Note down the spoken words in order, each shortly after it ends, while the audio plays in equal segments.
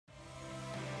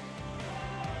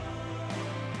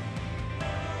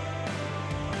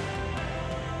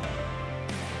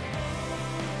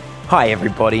Hi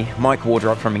everybody, Mike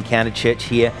Wardrop from Encounter Church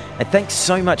here, and thanks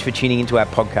so much for tuning into our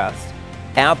podcast.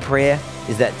 Our prayer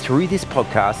is that through this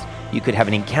podcast, you could have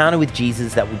an encounter with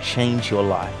Jesus that will change your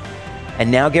life. And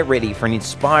now get ready for an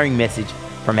inspiring message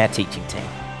from our teaching team.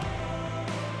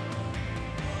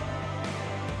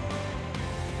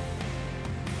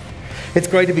 It's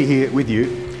great to be here with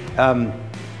you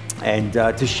and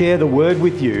to share the word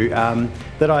with you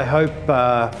that I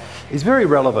hope is very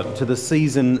relevant to the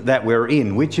season that we're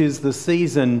in, which is the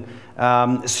season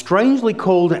strangely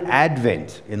called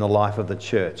Advent in the life of the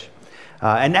church.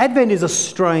 And Advent is a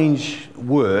strange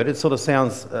word. It sort of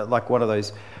sounds like one of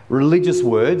those religious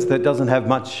words that doesn't have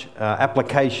much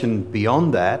application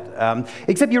beyond that.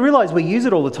 Except you realise we use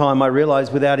it all the time, I realise,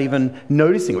 without even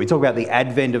noticing it. We talk about the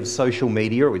advent of social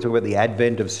media, or we talk about the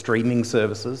advent of streaming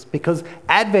services, because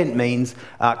Advent means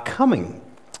coming,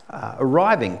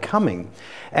 arriving, coming.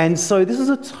 And so this is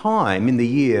a time in the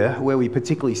year where we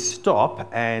particularly stop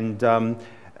and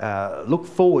look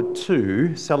forward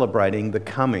to celebrating the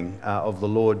coming of the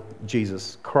Lord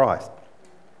Jesus Christ.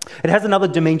 It has another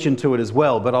dimension to it as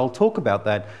well, but I'll talk about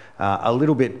that a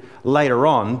little bit later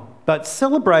on. But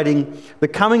celebrating the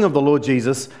coming of the Lord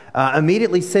Jesus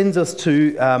immediately sends us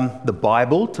to the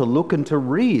Bible to look and to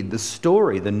read the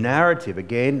story, the narrative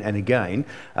again and again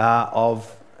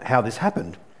of how this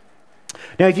happened.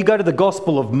 Now, if you go to the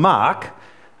Gospel of Mark,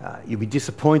 you'll be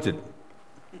disappointed.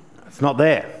 It's not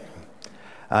there.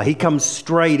 He comes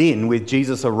straight in with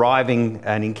Jesus arriving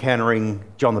and encountering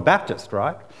John the Baptist,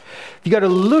 right? If you go to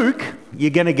Luke,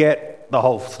 you're going to get the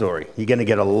whole story. You're going to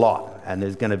get a lot, and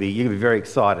you're going to be very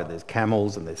excited. There's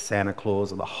camels and there's Santa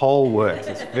Claus and the whole works.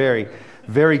 It's very,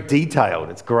 very detailed.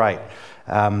 It's great.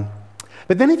 But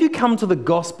then if you come to the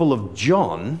Gospel of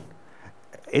John,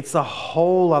 it's a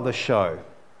whole other show.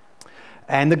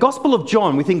 And the Gospel of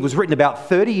John, we think, was written about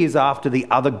 30 years after the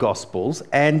other Gospels.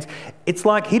 And it's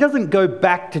like he doesn't go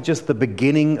back to just the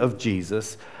beginning of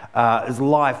Jesus'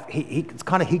 life. He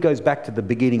goes back to the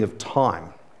beginning of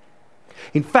time.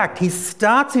 In fact, he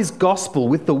starts his Gospel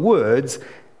with the words,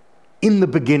 "In the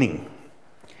beginning."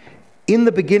 In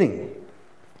the beginning.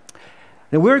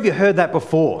 Now, where have you heard that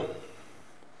before?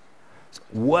 It's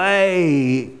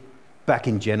way back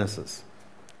in Genesis.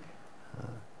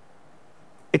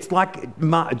 It's like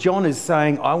John is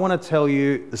saying, I want to tell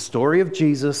you the story of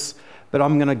Jesus, but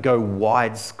I'm going to go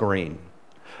widescreen.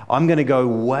 I'm going to go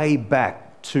way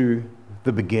back to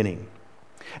the beginning.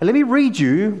 And let me read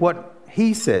you what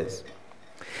he says.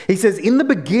 He says, "In the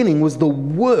beginning was the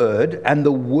Word, and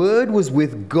the Word was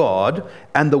with God,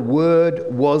 and the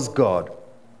Word was God.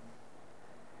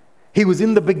 He was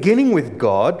in the beginning with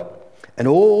God, and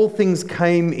all things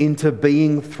came into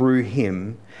being through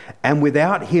him. And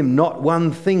without him, not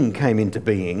one thing came into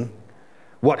being.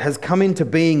 What has come into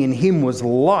being in him was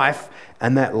life,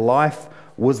 and that life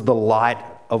was the light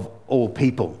of all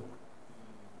people."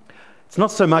 It's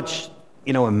not so much,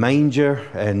 a manger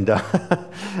and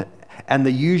and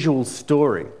the usual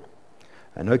story.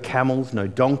 No camels, no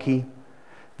donkey.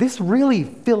 This really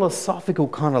philosophical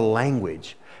kind of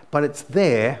language, but it's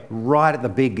there right at the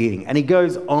beginning. And he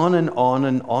goes on and on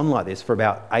and on like this for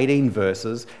about 18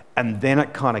 verses, and then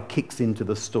it kind of kicks into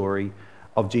the story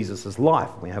of Jesus' life.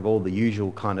 We have all the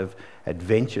usual kind of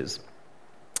adventures.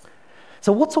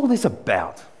 So what's all this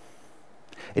about?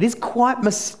 It is quite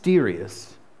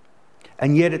mysterious,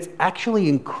 and yet it's actually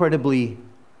incredibly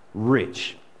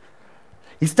rich.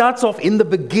 He starts off, "In the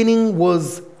beginning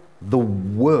was the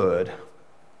Word,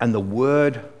 and the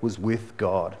Word was with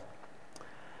God."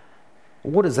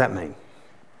 What does that mean?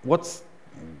 What's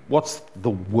the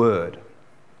word?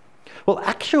 Well,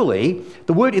 actually,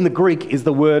 the word in the Greek is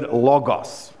the word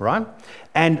logos, right?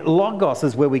 And logos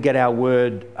is where we get our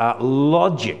word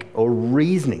logic or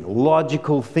reasoning,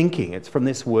 logical thinking. It's from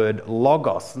this word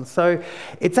logos. And so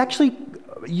it's actually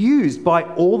used by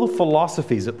all the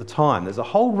philosophies at the time. There's a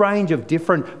whole range of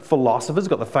different philosophers. We've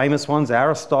got the famous ones,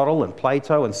 Aristotle and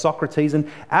Plato and Socrates. And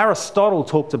Aristotle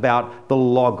talked about the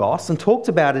logos and talked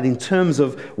about it in terms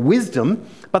of wisdom,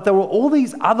 but there were all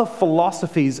these other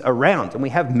philosophies around, and we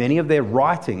have many of their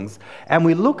writings, and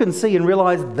we look and see and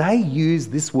realize they use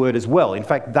this word as well. In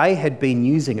fact, they had been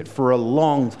using it for a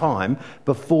long time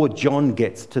before John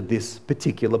gets to this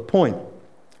particular point.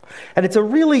 And it's a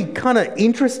really kind of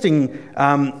interesting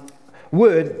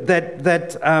word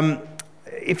that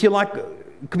if you like,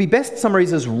 could be best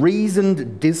summarized as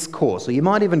reasoned discourse, or you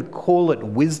might even call it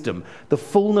wisdom, the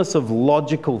fullness of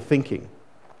logical thinking.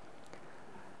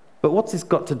 But what's this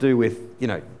got to do with,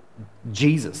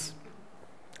 Jesus?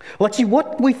 Well, actually,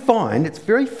 what we find, it's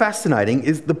very fascinating,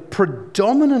 is the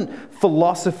predominant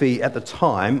philosophy at the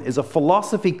time is a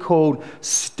philosophy called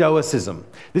Stoicism.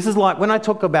 This is like, when I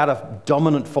talk about a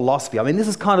dominant philosophy, I mean, this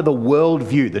is kind of the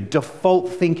worldview, the default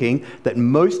thinking that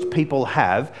most people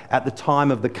have at the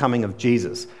time of the coming of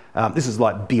Jesus. This is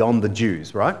like beyond the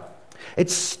Jews, right?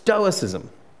 It's Stoicism.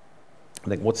 I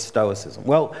think, what's Stoicism?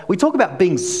 Well, we talk about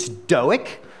being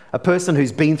stoic. A person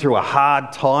who's been through a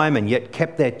hard time and yet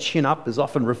kept their chin up is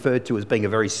often referred to as being a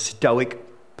very stoic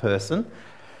person.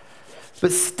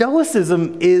 But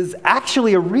Stoicism is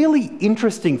actually a really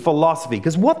interesting philosophy,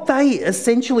 because what they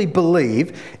essentially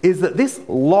believe is that this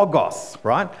logos,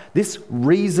 right, this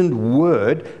reasoned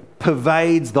word,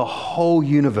 pervades the whole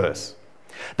universe.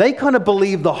 They kind of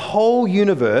believe the whole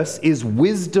universe is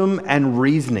wisdom and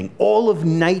reasoning. All of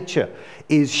nature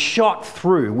is shot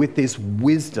through with this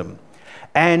wisdom.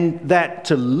 And that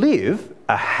to live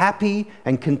a happy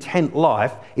and content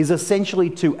life is essentially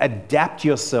to adapt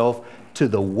yourself to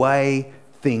the way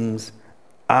things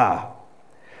are.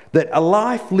 That a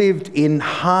life lived in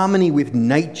harmony with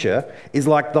nature is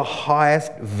like the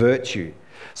highest virtue.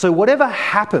 So whatever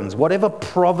happens, whatever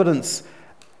providence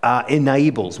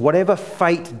enables, whatever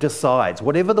fate decides,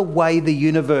 whatever the way the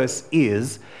universe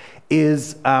is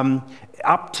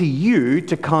up to you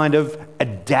to kind of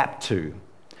adapt to.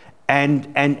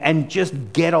 And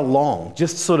just get along,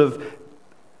 just sort of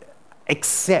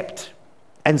accept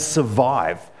and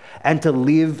survive and to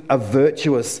live a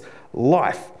virtuous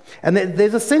life. And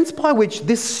there's a sense by which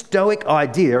this Stoic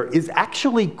idea is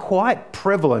actually quite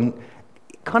prevalent,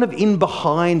 kind of in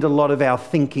behind a lot of our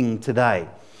thinking today.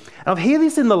 And I hear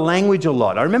this in the language a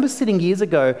lot. I remember sitting years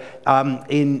ago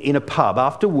in a pub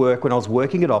after work when I was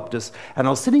working at Optus, and I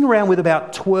was sitting around with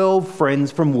about 12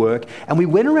 friends from work, and we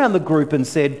went around the group and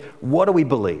said, what do we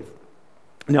believe?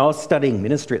 Now, I was studying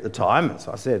ministry at the time,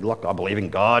 so I said, look, I believe in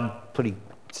God, pretty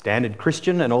standard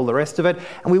Christian and all the rest of it.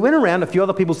 And we went around, a few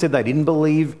other people said they didn't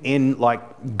believe in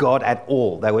God at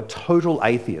all. They were total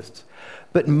atheists.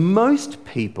 But most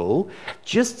people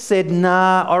just said,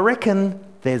 nah, I reckon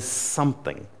there's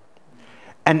something.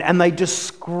 And they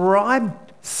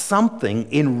described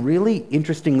something in really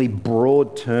interestingly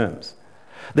broad terms.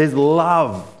 There's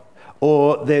love,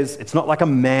 or it's not like a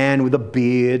man with a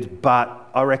beard, but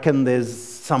I reckon there's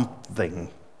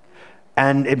something.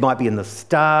 And it might be in the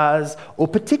stars, or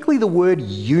particularly the word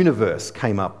universe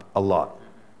came up a lot.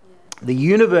 The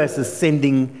universe is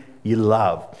sending you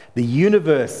love. The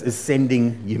universe is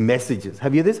sending you messages.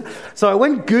 Have you this? So I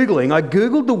went Googling. I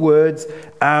Googled the words,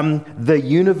 the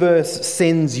universe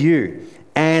sends you.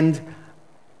 And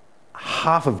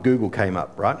half of Google came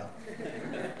up, right?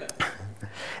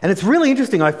 And it's really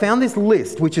interesting. I found this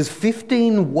list, which is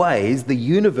 15 ways the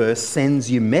universe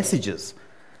sends you messages.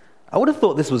 I would have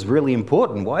thought this was really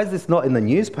important. Why is this not in the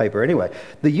newspaper anyway?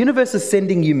 The universe is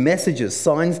sending you messages,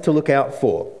 signs to look out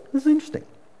for. This is interesting.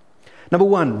 Number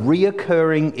one,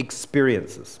 reoccurring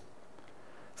experiences.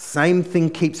 Same thing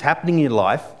keeps happening in your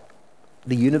life.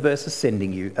 The universe is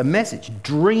sending you a message.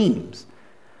 Dreams.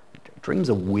 Dreams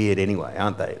are weird anyway,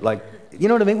 aren't they? Like, you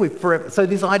know what I mean? So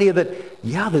this idea that,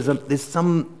 yeah, there's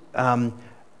some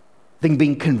thing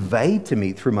being conveyed to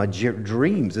me through my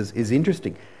dreams is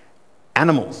interesting.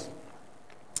 Animals.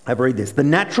 I've read this. The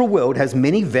natural world has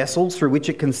many vessels through which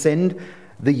it can send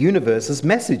the universe's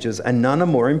messages, and none are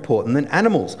more important than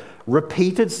animals.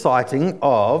 Repeated sighting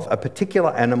of a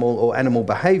particular animal or animal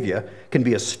behaviour can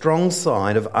be a strong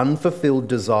sign of unfulfilled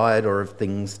desire or of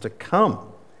things to come.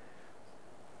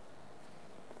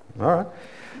 All right.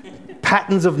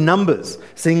 Patterns of numbers,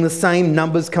 seeing the same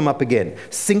numbers come up again.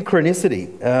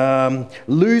 Synchronicity,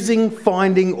 losing,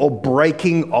 finding, or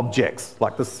breaking objects,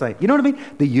 like the same. You know what I mean?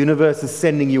 The universe is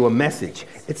sending you a message.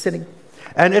 It's sending...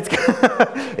 And it's,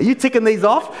 are you ticking these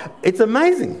off? It's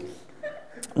amazing.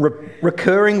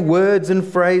 Recurring words and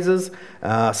phrases,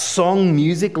 song,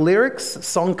 music, lyrics.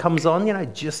 Song comes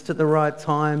on, just at the right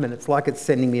time, and it's like it's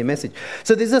sending me a message.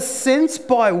 So there's a sense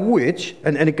by which,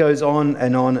 and it goes on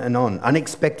and on and on,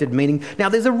 unexpected meaning. Now,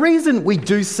 there's a reason we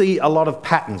do see a lot of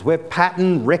patterns. We're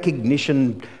pattern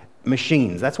recognition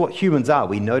machines. That's what humans are.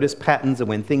 We notice patterns, and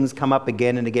when things come up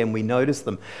again and again, we notice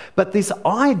them. But this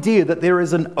idea that there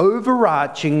is an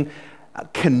overarching,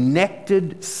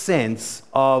 connected sense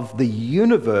of the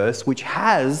universe which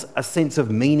has a sense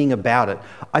of meaning about it,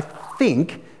 I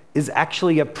think is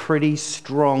actually a pretty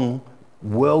strong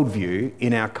worldview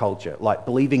in our culture, like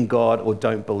believe in God or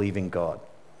don't believe in God.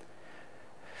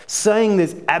 Saying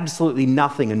there's absolutely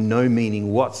nothing and no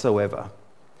meaning whatsoever.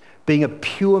 Being a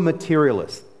pure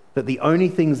materialist, that the only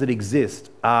things that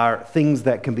exist are things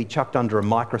that can be chucked under a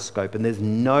microscope and there's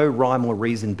no rhyme or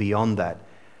reason beyond that.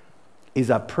 is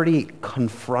a pretty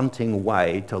confronting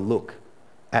way to look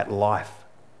at life.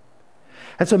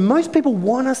 And so most people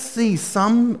want to see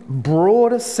some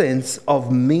broader sense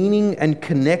of meaning and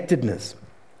connectedness.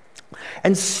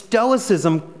 And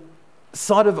Stoicism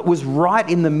sort of was right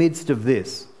in the midst of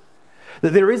this.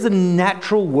 That there is a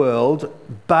natural world,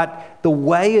 but the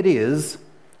way it is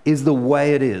the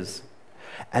way it is.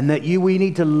 And that we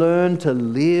need to learn to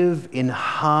live in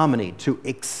harmony, to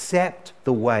accept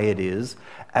the way it is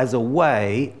as a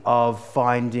way of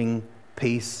finding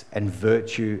peace and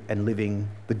virtue and living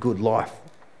the good life.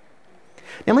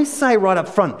 Now, let me say right up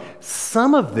front,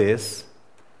 some of this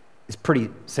is pretty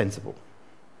sensible.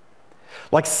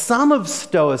 Like, some of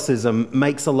Stoicism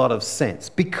makes a lot of sense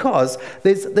because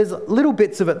there's little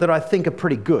bits of it that I think are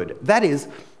pretty good. That is,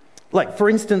 like, for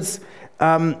instance,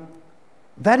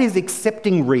 that is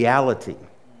accepting reality.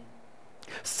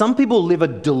 Some people live a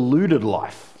deluded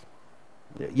life.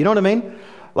 You know what I mean?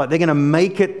 Like, they're going to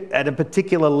make it at a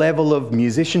particular level of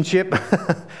musicianship,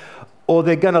 or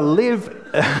they're going to live...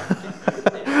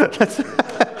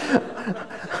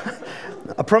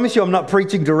 I promise you I'm not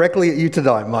preaching directly at you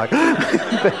tonight, Mike.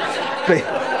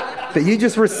 but you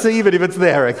just receive it if it's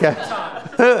there, okay?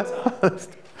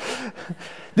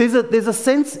 There's a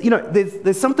sense,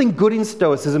 there's something good in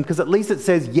Stoicism because at least it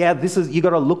says, you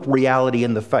got to look reality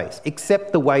in the face,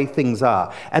 accept the way things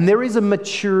are. And there is a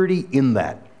maturity in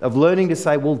that, of learning to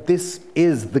say, well, this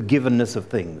is the givenness of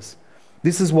things.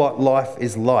 This is what life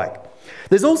is like.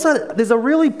 There's a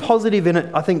really positive in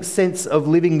it, I think, sense of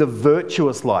living the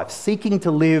virtuous life, seeking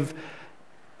to live,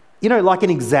 like an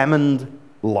examined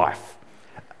life.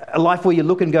 A life where you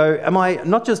look and go, am I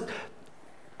not just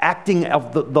acting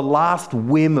of the last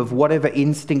whim of whatever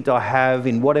instinct I have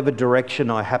in whatever direction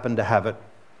I happen to have it,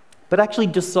 but actually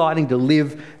deciding to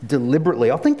live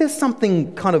deliberately. I think there's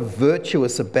something kind of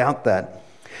virtuous about that.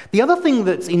 The other thing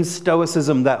that's in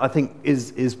Stoicism that I think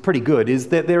is pretty good is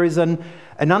that there is an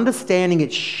understanding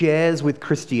it shares with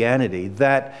Christianity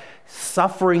that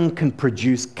suffering can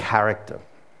produce character.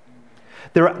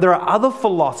 There are other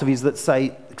philosophies that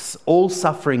say all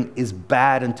suffering is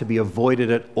bad and to be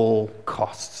avoided at all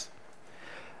costs.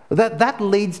 That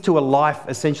leads to a life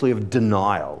essentially of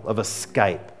denial, of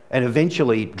escape, and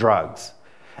eventually drugs,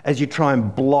 as you try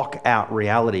and block out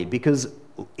reality, because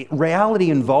reality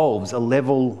involves a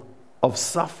level of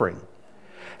suffering.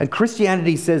 And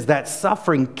Christianity says that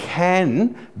suffering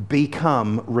can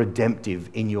become redemptive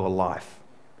in your life.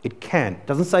 It can. It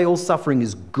doesn't say all suffering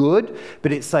is good,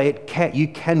 but it says you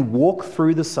can walk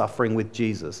through the suffering with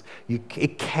Jesus.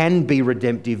 It can be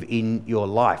redemptive in your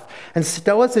life. And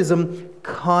Stoicism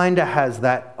kind of has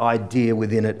that idea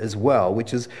within it as well,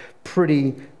 which is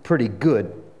pretty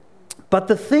good. But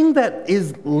the thing that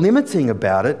is limiting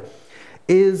about it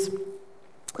is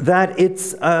that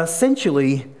it's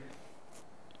essentially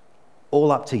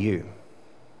all up to you.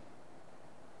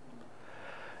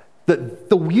 That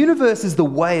the universe is the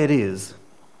way it is,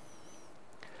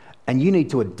 and you need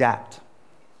to adapt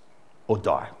or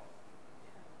die.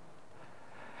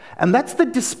 And that's the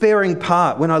despairing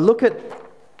part. When I look at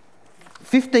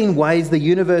 15 ways the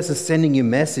universe is sending you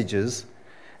messages,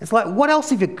 it's like, what else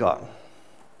have you got?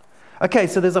 Okay,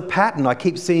 so there's a pattern. I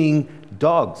keep seeing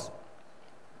dogs.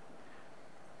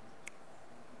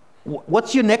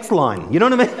 What's your next line? You know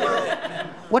what I mean?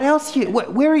 What else?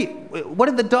 What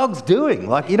are the dogs doing?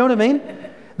 Like, you know what I mean?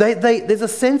 There's a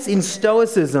sense in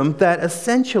Stoicism that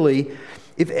essentially,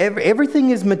 if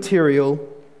everything is material,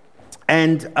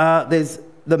 and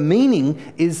the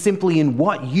meaning is simply in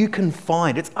what you can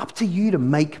find. It's up to you to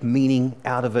make meaning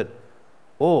out of it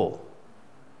all.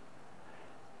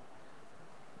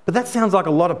 But that sounds like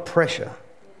a lot of pressure,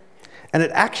 and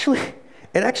it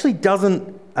actually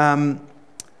doesn't.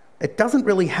 It doesn't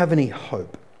really have any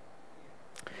hope.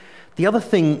 The other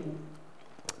thing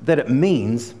that it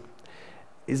means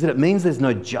is that it means there's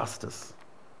no justice.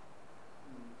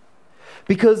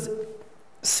 Because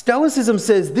Stoicism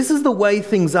says this is the way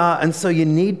things are, and so you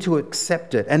need to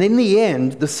accept it. And in the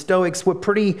end, the Stoics were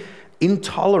pretty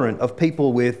intolerant of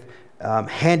people with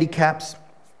handicaps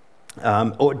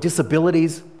or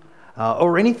disabilities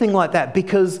or anything like that,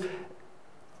 because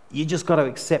you just got to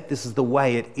accept this is the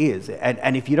way it is.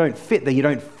 And if you don't fit, then you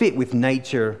don't fit with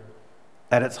nature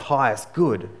at its highest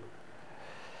good.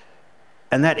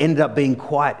 And that ended up being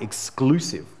quite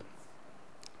exclusive.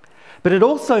 But it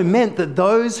also meant that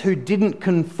those who didn't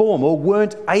conform or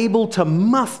weren't able to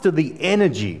muster the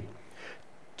energy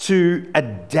to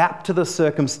adapt to the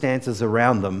circumstances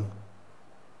around them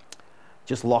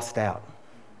just lost out.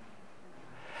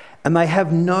 And they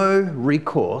have no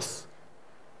recourse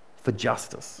for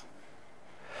justice.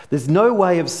 There's no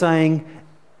way of saying,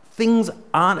 things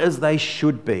aren't as they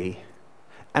should be,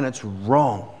 and it's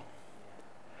wrong.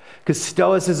 Because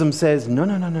Stoicism says,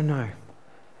 no.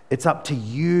 It's up to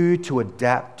you to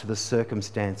adapt to the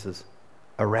circumstances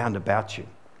around about you.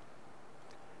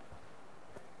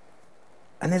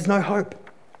 And there's no hope.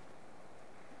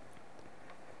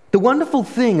 The wonderful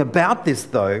thing about this,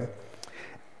 though,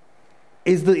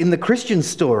 is that in the Christian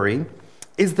story,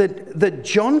 is that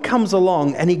John comes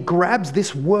along and he grabs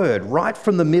this word right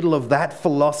from the middle of that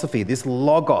philosophy, this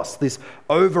logos, this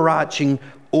overarching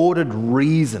ordered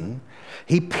reason.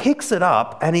 He picks it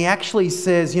up and he actually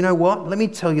says, you know what? Let me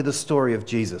tell you the story of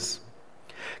Jesus.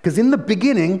 Because in the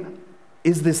beginning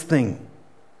is this thing,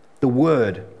 the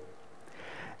Word,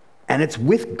 and it's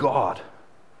with God.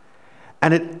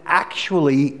 And it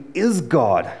actually is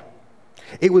God.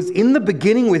 It was in the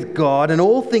beginning with God, and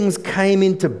all things came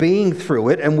into being through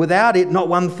it, and without it, not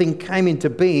one thing came into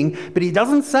being. But he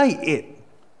doesn't say it.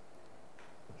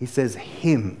 He says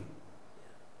him.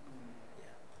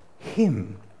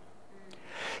 Him.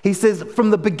 He says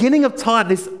from the beginning of time,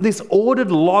 this ordered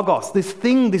logos, this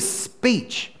thing, this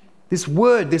speech, this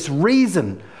word, this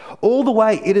reason, all the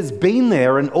way it has been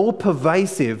there and all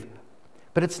pervasive,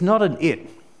 but it's not an it.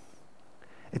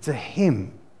 It's a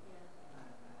him.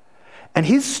 And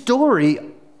his story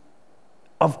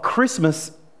of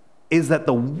Christmas is that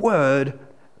the Word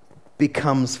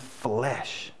becomes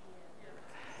flesh.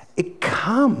 It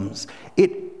comes.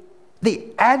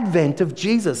 The advent of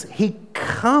Jesus, he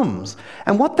comes.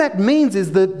 And what that means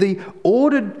is that the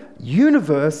ordered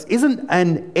universe isn't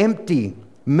an empty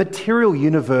material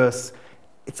universe,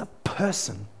 it's a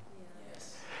person.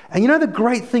 Yes. And you know the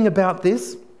great thing about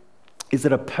this is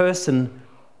that a person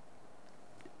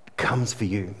comes for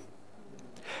you.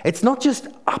 It's not just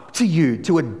up to you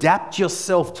to adapt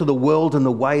yourself to the world and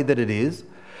the way that it is.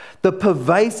 The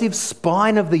pervasive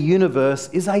spine of the universe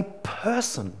is a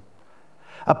person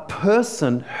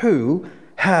who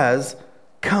has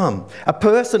come, a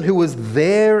person who was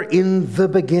there in the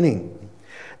beginning.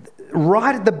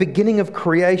 Right at the beginning of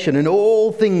creation, and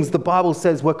all things, the Bible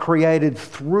says, were created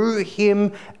through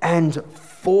him and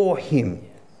for him.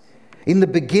 In the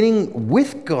beginning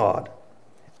with God,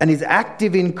 and is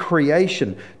active in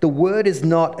creation. The Word is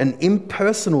not an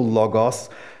impersonal logos.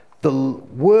 The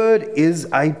Word is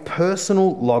a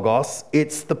personal logos.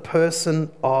 It's the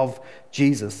person of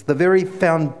Jesus.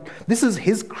 This is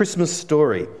his Christmas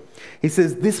story. He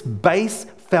says this base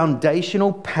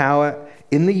foundational power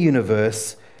in the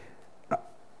universe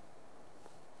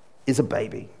is a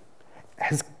baby,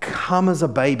 has come as a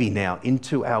baby now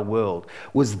into our world,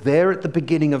 was there at the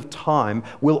beginning of time,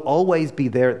 will always be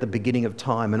there at the beginning of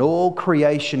time, and all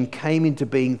creation came into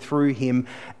being through him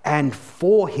and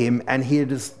for him, and he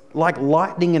is like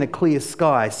lightning in a clear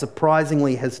sky,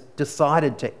 surprisingly has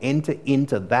decided to enter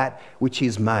into that which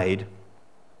is made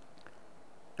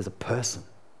as a person,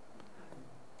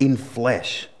 in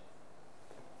flesh.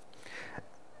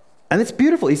 And it's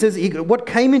beautiful. He says, what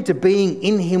came into being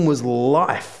in him was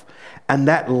life. And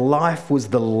that life was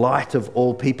the light of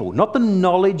all people. Not the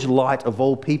knowledge light of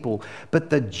all people, but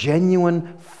the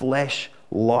genuine flesh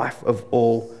life of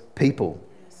all people.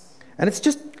 And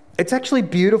it's actually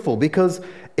beautiful because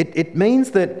it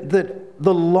means that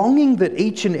the longing that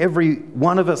each and every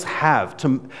one of us have,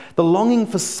 the longing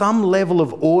for some level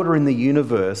of order in the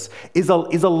universe is a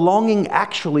longing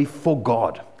actually for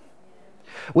God.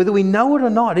 Whether we know it or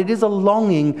not, it is a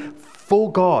longing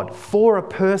for God, for a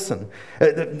person.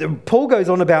 Paul goes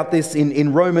on about this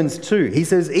in Romans 2. He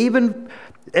says,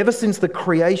 ever since the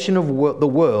creation of the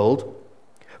world,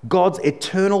 God's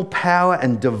eternal power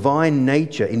and divine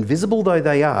nature, invisible though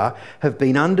they are, have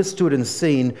been understood and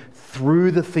seen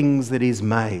through the things that is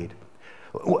made.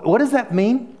 What does that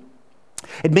mean?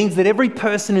 It means that every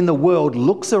person in the world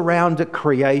looks around at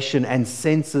creation and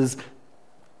senses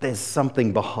there's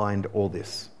something behind all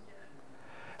this.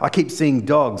 I keep seeing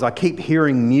dogs. I keep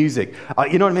hearing music.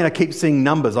 You know what I mean? I keep seeing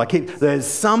numbers. There's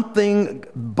something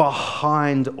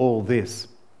behind all this.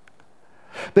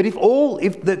 But if all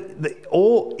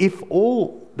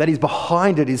that is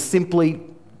behind it is simply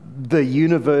the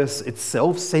universe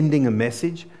itself sending a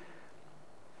message,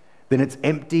 then it's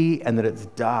empty and that it's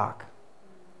dark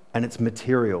and it's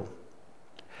material.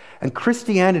 And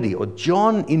Christianity, or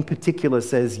John in particular,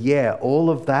 says, yeah,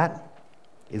 all of that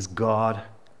is God.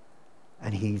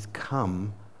 And he's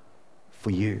come for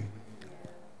you.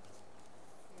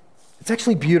 It's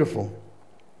actually beautiful.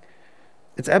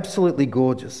 It's absolutely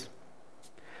gorgeous.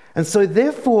 And so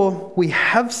therefore we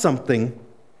have something,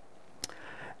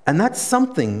 and that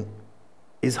something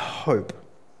is hope.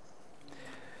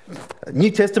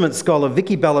 New Testament scholar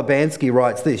Vicky Balabansky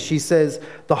writes this. She says,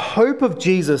 "The hope of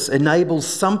Jesus enables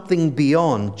something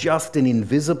beyond just an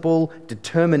invisible,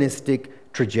 deterministic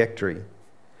trajectory.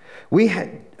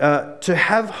 To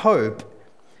have hope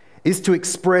is to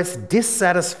express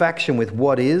dissatisfaction with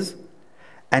what is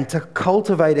and to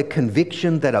cultivate a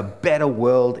conviction that a better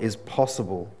world is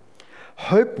possible.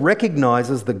 Hope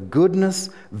recognizes the goodness,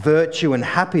 virtue, and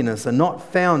happiness are not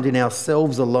found in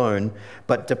ourselves alone,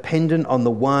 but dependent on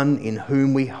the one in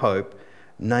whom we hope,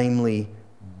 namely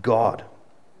God."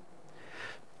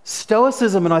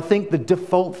 Stoicism, and I think the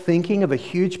default thinking of a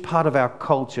huge part of our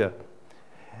culture,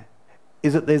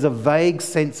 is that there's a vague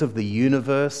sense of the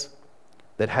universe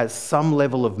that has some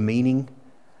level of meaning,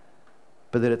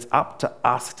 but that it's up to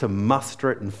us to muster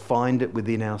it and find it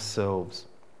within ourselves.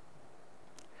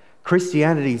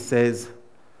 Christianity says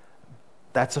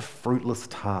that's a fruitless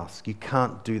task. You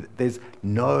can't do that. There's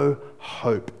no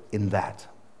hope in that.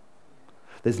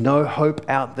 There's no hope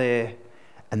out there,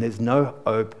 and there's no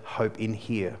hope in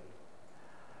here.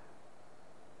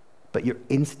 But your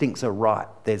instincts are right.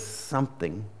 There's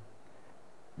something,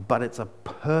 but it's a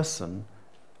person,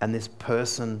 and this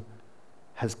person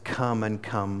has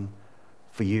come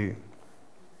for you.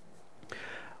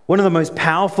 One of the most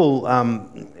powerful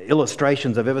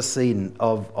illustrations I've ever seen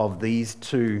of these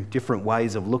two different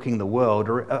ways of looking at the world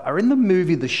are in the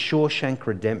movie The Shawshank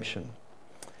Redemption.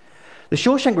 The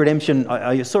Shawshank Redemption,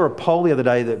 I saw a poll the other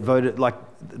day that voted like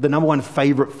the number one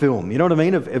favourite film, you know what I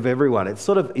mean, of everyone. It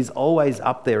sort of is always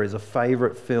up there as a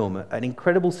favourite film, an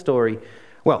incredible story,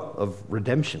 well, of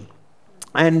redemption.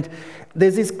 And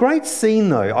there's this great scene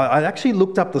though. I actually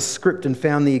looked up the script and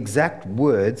found the exact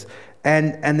words.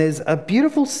 And there's a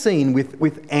beautiful scene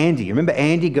with Andy. Remember,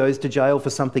 Andy goes to jail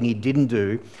for something he didn't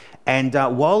do. And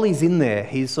while he's in there,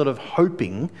 he's sort of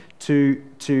hoping to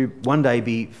one day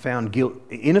be found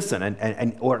innocent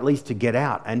and or at least to get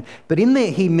out. But in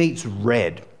there, he meets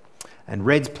Red. And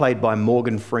Red's played by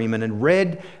Morgan Freeman. And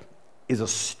Red is a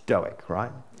stoic,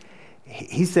 right?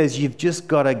 He says, you've just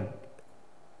got to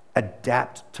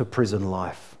adapt to prison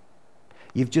life.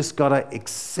 You've just got to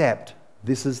accept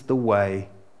this is the way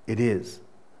it is.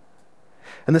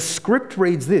 And the script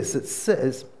reads this. It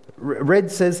says, Red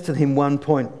says to him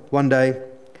one day,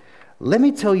 "Let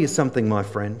me tell you something, my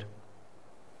friend.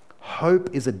 Hope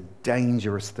is a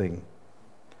dangerous thing.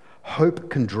 Hope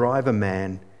can drive a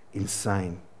man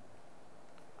insane."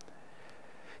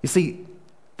 You see,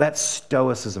 that's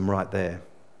stoicism right there.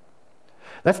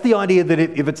 That's the idea that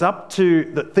if it's up to,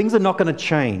 that things are not going to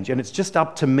change and it's just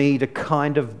up to me to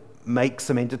kind of make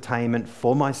some entertainment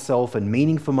for myself and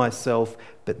meaning for myself,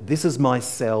 but this is my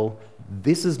cell,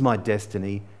 this is my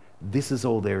destiny, this is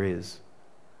all there is.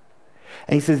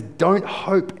 And he says, don't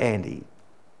hope, Andy.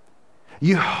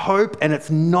 You hope and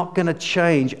it's not going to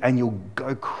change and you'll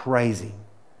go crazy.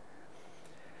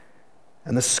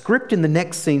 And the script in the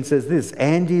next scene says this: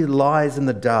 Andy lies in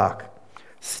the dark,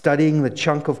 studying the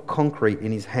chunk of concrete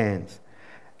in his hands,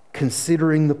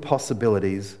 considering the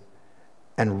possibilities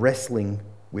and wrestling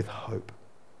with hope.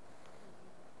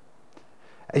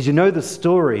 As you know the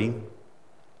story,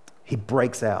 he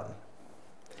breaks out.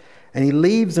 And he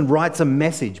leaves and writes a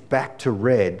message back to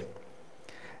Red.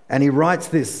 And he writes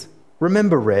this: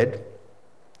 remember, Red,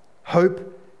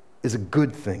 hope is a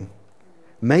good thing,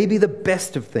 maybe the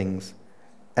best of things,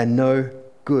 and no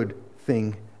good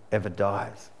thing ever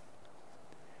dies.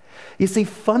 You see,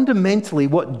 fundamentally,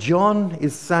 what John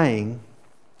is saying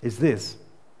is this: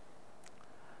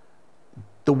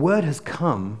 the Word has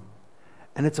come,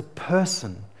 and it's a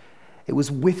person. It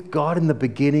was with God in the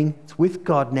beginning, it's with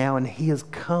God now, and He has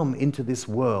come into this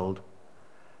world,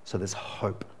 so there's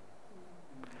hope.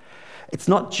 It's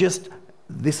not just,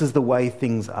 this is the way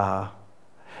things are.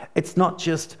 It's not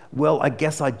just, well, I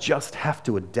guess I just have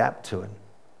to adapt to it.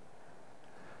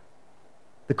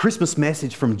 The Christmas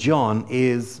message from John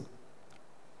is,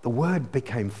 the Word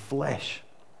became flesh,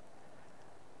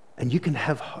 and you can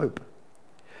have hope.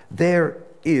 There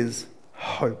is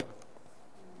hope.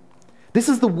 This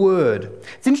is the Word.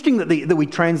 It's interesting that we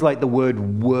translate the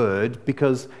word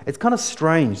because it's kind of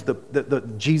strange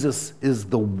that Jesus is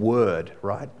the Word,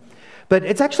 right? But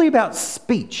it's actually about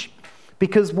speech,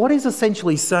 because what he's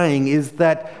essentially saying is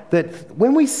that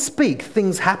when we speak,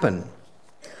 things happen.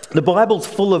 The Bible's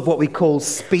full of what we call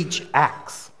speech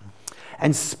acts.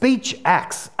 And speech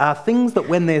acts are things that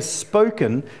when they're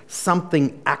spoken,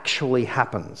 something actually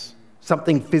happens.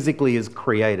 Something physically is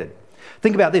created.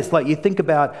 Think about this, like you think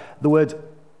about the words,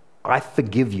 I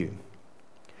forgive you.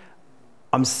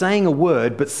 I'm saying a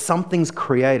word, but something's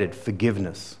created,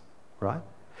 forgiveness, right?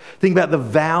 Think about the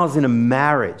vows in a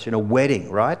marriage, in a wedding,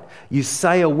 right? You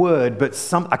say a word, but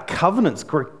a covenant's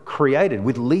created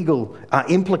with legal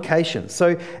implications.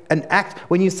 So an act,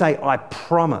 when you say, I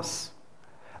promise,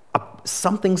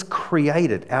 something's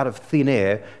created out of thin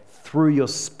air through your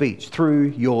speech, through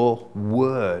your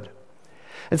word.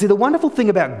 And see, the wonderful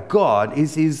thing about God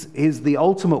is the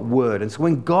ultimate word. And so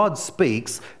when God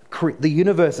speaks, the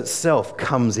universe itself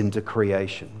comes into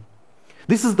creation.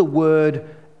 This is the word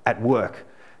at work.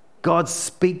 God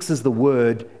speaks as the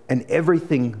word, and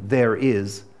everything there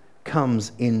is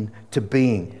comes into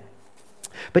being.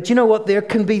 But you know what? There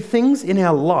can be things in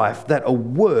our life that a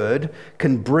word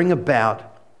can bring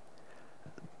about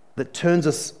that turns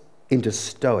us into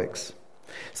stoics.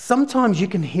 Sometimes you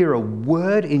can hear a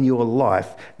word in your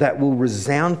life that will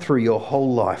resound through your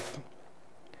whole life.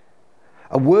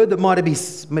 A word that might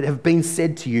have been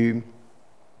said to you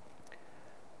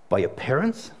by your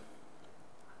parents,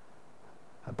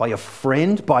 by your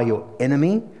friend, by your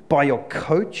enemy, by your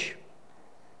coach,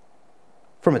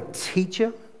 from a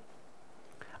teacher.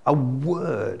 A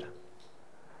word.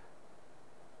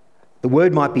 The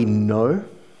word might be no.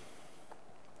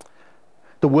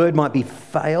 The word might be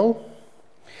fail.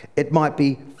 It might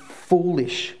be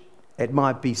foolish. It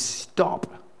might be stop.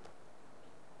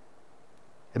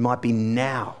 It might be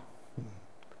now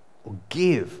or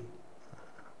give.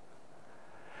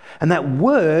 And that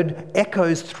word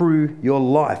echoes through your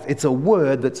life. It's a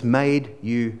word that's made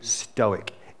you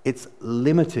stoic. It's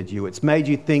limited you. It's made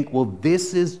you think, well,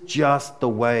 this is just the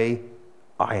way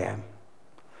I am.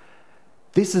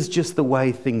 This is just the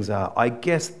way things are. I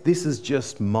guess this is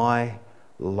just my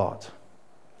lot.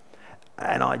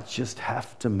 And I just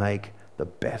have to make the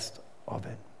best of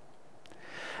it.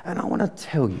 And I want to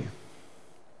tell you,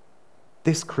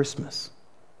 this Christmas,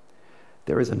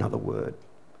 there is another word.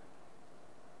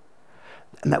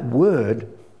 And that word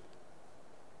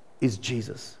is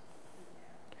Jesus.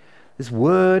 This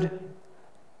word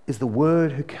is the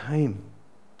Word who came,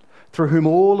 through whom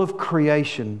all of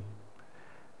creation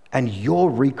and your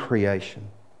recreation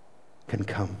can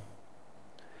come.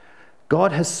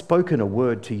 God has spoken a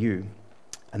word to you,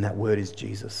 and that word is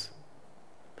Jesus.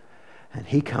 And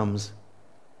He comes,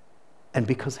 and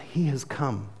because He has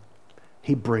come,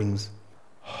 He brings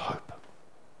hope.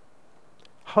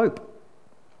 Hope.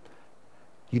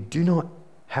 You do not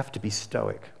have to be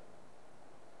stoic.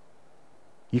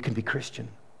 You can be Christian.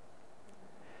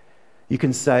 You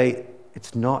can say,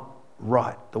 it's not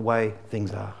right the way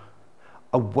things are.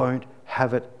 I won't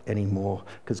have it anymore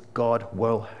because God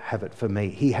will have it for me.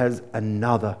 He has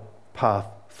another path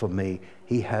for me.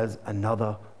 He has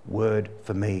another word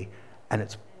for me, and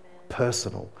it's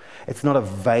personal. It's not a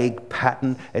vague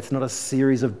pattern. It's not a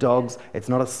series of dogs. It's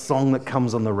not a song that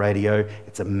comes on the radio.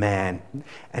 It's a man,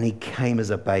 and He came as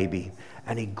a baby,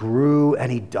 and He grew,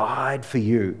 and He died for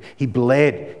you. He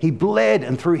bled,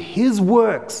 and through His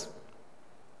works,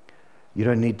 you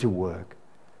don't need to work,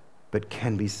 but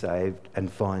can be saved and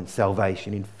find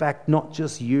salvation. In fact, not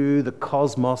just you, the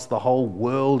cosmos, the whole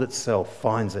world itself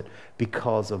finds it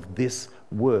because of this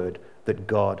word that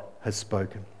God has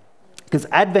spoken. Because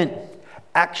Advent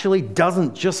actually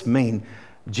doesn't just mean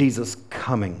Jesus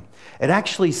coming. It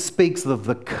actually speaks of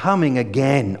the coming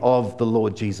again of the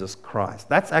Lord Jesus Christ.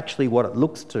 That's actually what it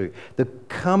looks to, the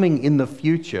coming in the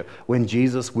future when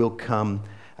Jesus will come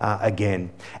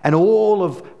again. And all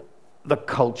of the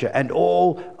culture and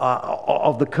all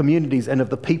of the communities and of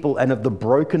the people and of the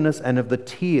brokenness and of the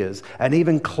tears and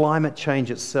even climate change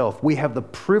itself, we have the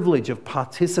privilege of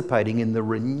participating in the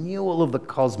renewal of the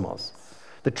cosmos.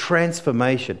 The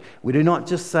transformation. We do not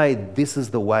just say, this is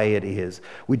the way it is.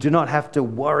 We do not have to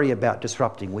worry about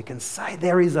disrupting. We can say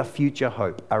there is a future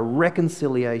hope, a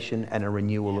reconciliation and a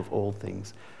renewal of all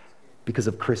things because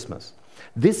of Christmas.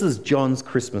 This is John's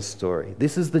Christmas story.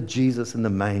 This is the Jesus in the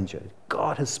manger.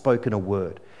 God has spoken a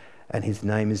word, and His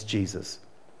name is Jesus.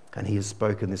 And He has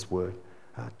spoken this word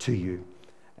to you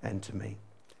and to me.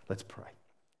 Let's pray.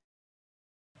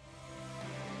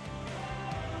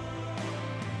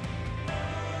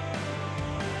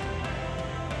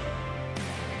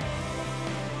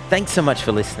 Thanks so much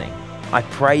for listening. I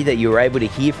pray that you were able to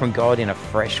hear from God in a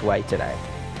fresh way today.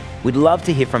 We'd love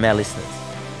to hear from our listeners.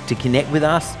 To connect with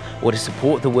us or to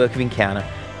support the work of Encounter,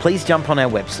 please jump on our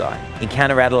website,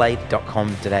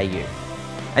 encounteradelaide.com.au.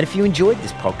 And if you enjoyed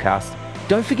this podcast,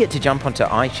 don't forget to jump onto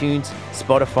iTunes,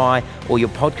 Spotify, or your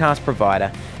podcast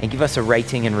provider and give us a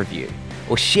rating and review.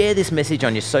 Or share this message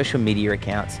on your social media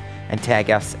accounts and tag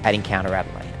us at Encounter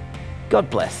Adelaide. God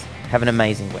bless. Have an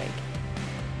amazing week.